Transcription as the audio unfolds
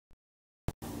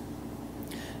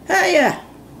Hiya!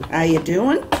 How you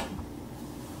doing?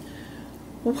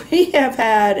 We have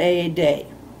had a day.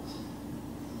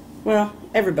 Well,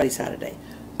 everybody's had a day.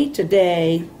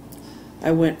 Today,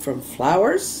 I went from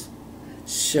flowers,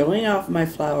 showing off my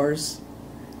flowers,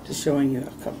 to showing you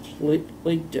a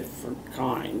completely different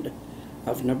kind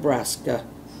of Nebraska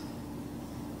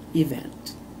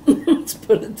event. Let's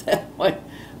put it that way.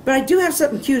 But I do have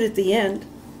something cute at the end.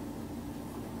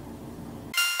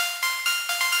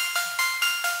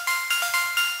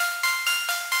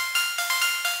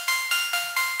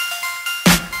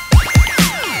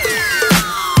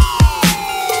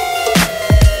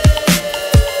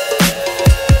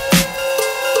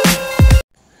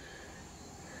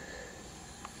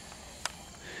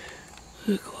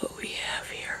 Look what we have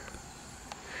here.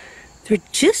 They're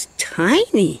just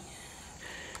tiny.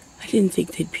 I didn't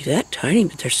think they'd be that tiny,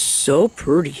 but they're so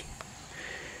pretty.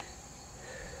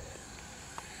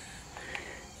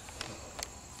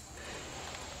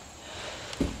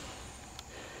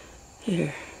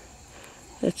 Here,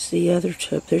 that's the other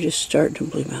tip. They're just starting to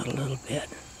bloom out a little bit.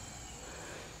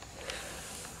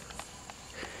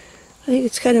 I think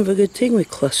it's kind of a good thing we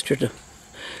clustered them,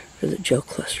 or that Joe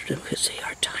clustered them, because they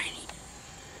are tiny.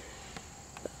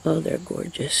 Oh, they're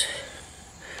gorgeous.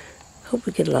 Hope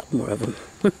we get a lot more of them.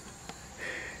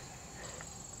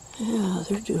 Yeah,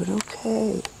 they're doing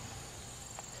okay.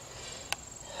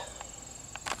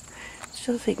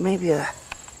 Still think maybe I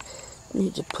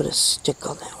need to put a stick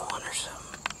on that one or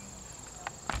something.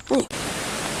 Hey.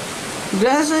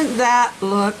 Doesn't that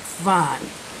look fun?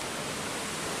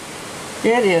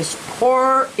 It is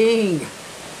pouring.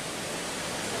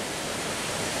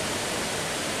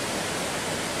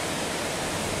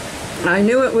 I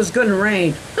knew it was going to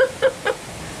rain.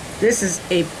 This is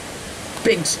a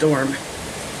big storm.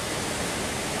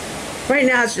 Right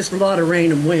now it's just a lot of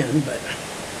rain and wind, but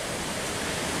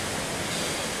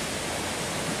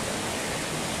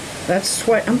that's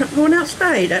why I'm not going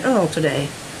outside at all today.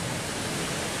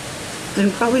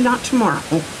 And probably not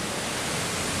tomorrow.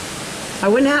 I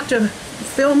went out to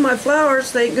film my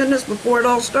flowers, thank goodness, before it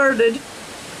all started.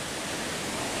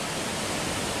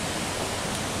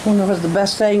 I wonder what the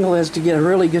best angle is to get a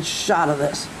really good shot of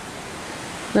this.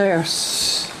 There.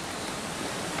 See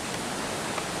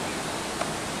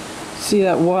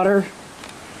that water?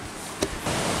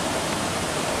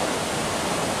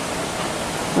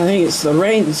 I think it's the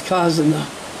rain that's causing the...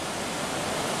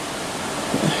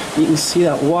 You can see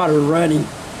that water running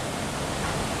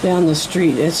down the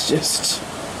street. It's just...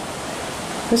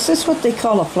 This is what they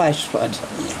call a flash flood.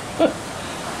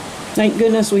 Thank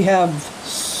goodness we have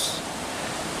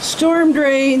storm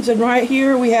drains, and right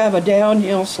here we have a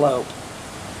downhill slope.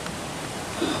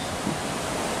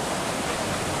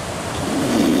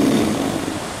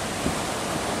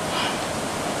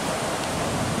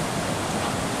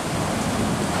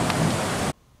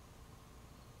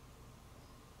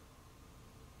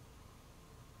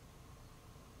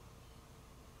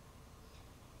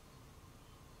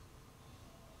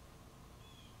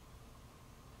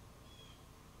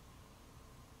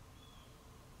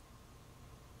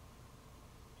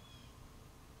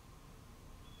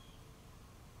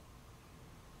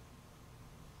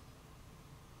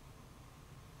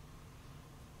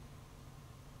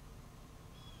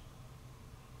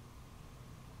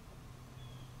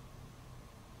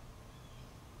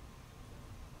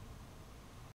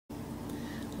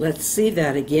 Let's see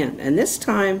that again. And this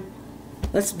time,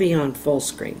 let's be on full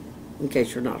screen, in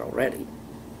case you're not already.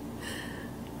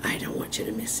 I don't want you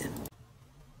to miss him.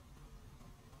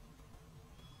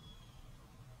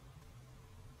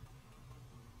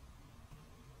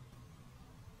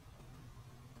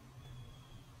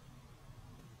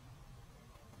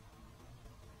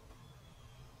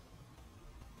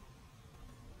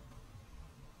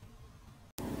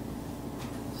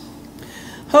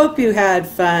 Hope you had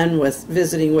fun with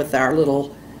visiting with our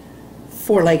little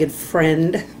four-legged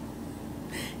friend.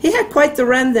 He had quite the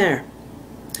run there,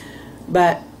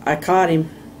 but I caught him.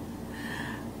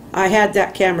 I had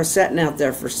that camera sitting out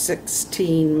there for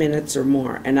 16 minutes or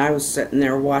more, and I was sitting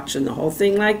there watching the whole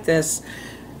thing like this,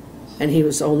 and he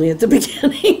was only at the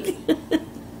beginning.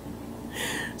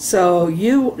 So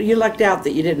you lucked out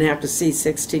that you didn't have to see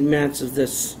 16 minutes of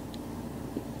this.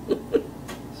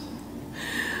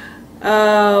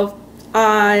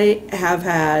 I have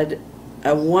had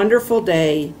a wonderful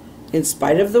day in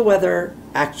spite of the weather.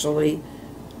 Actually,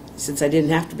 since I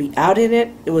didn't have to be out in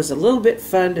it, it was a little bit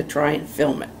fun to try and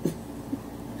film it.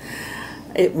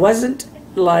 It wasn't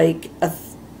like a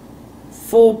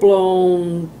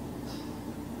full-blown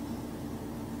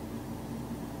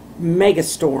mega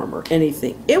storm or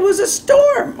anything. It was a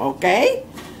storm, okay?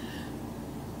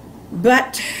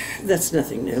 But that's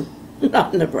nothing new.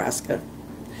 Not in Nebraska.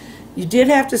 You did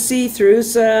have to see through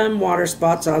some water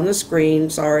spots on the screen.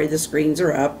 Sorry, the screens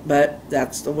are up, but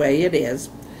that's the way it is.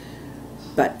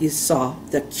 But you saw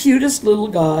the cutest little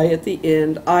guy at the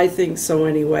end. I think so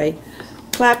anyway.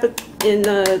 Clap it in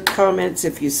the comments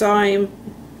if you saw him.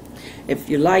 If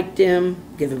you liked him,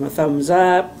 give him a thumbs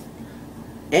up.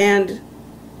 And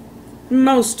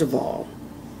most of all,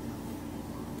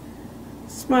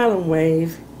 smile and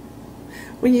wave.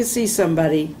 When you see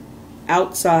somebody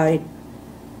outside,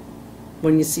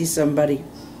 when you see somebody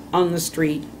on the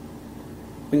street,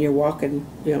 when you're walking,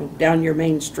 down your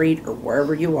main street or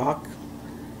wherever you walk,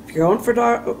 if you're going for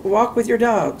a walk with your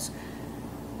dogs,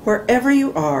 wherever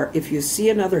you are, if you see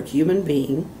another human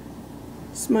being,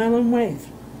 smile and wave.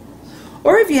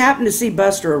 Or if you happen to see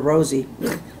Buster or Rosie.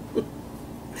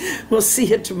 We'll see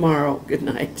you tomorrow. Good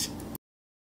night.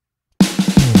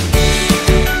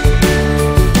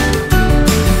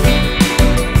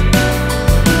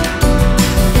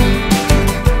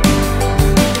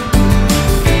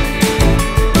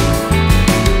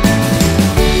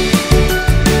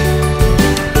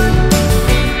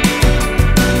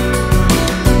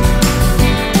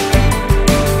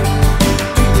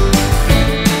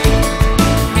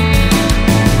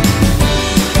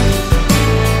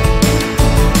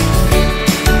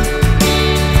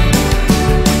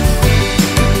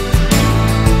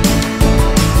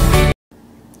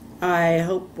 I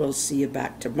hope we'll see you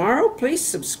back tomorrow. Please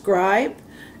subscribe,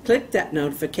 click that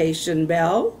notification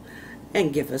bell,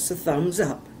 and give us a thumbs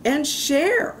up. And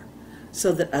share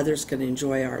so that others can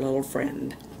enjoy our little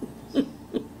friend.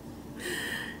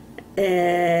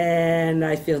 And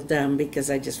I feel dumb because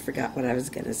I just forgot what I was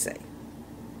going to say.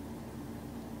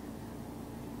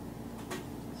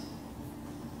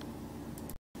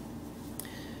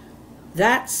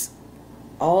 That's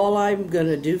all I'm going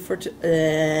to do for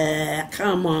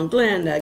come on, Glenda.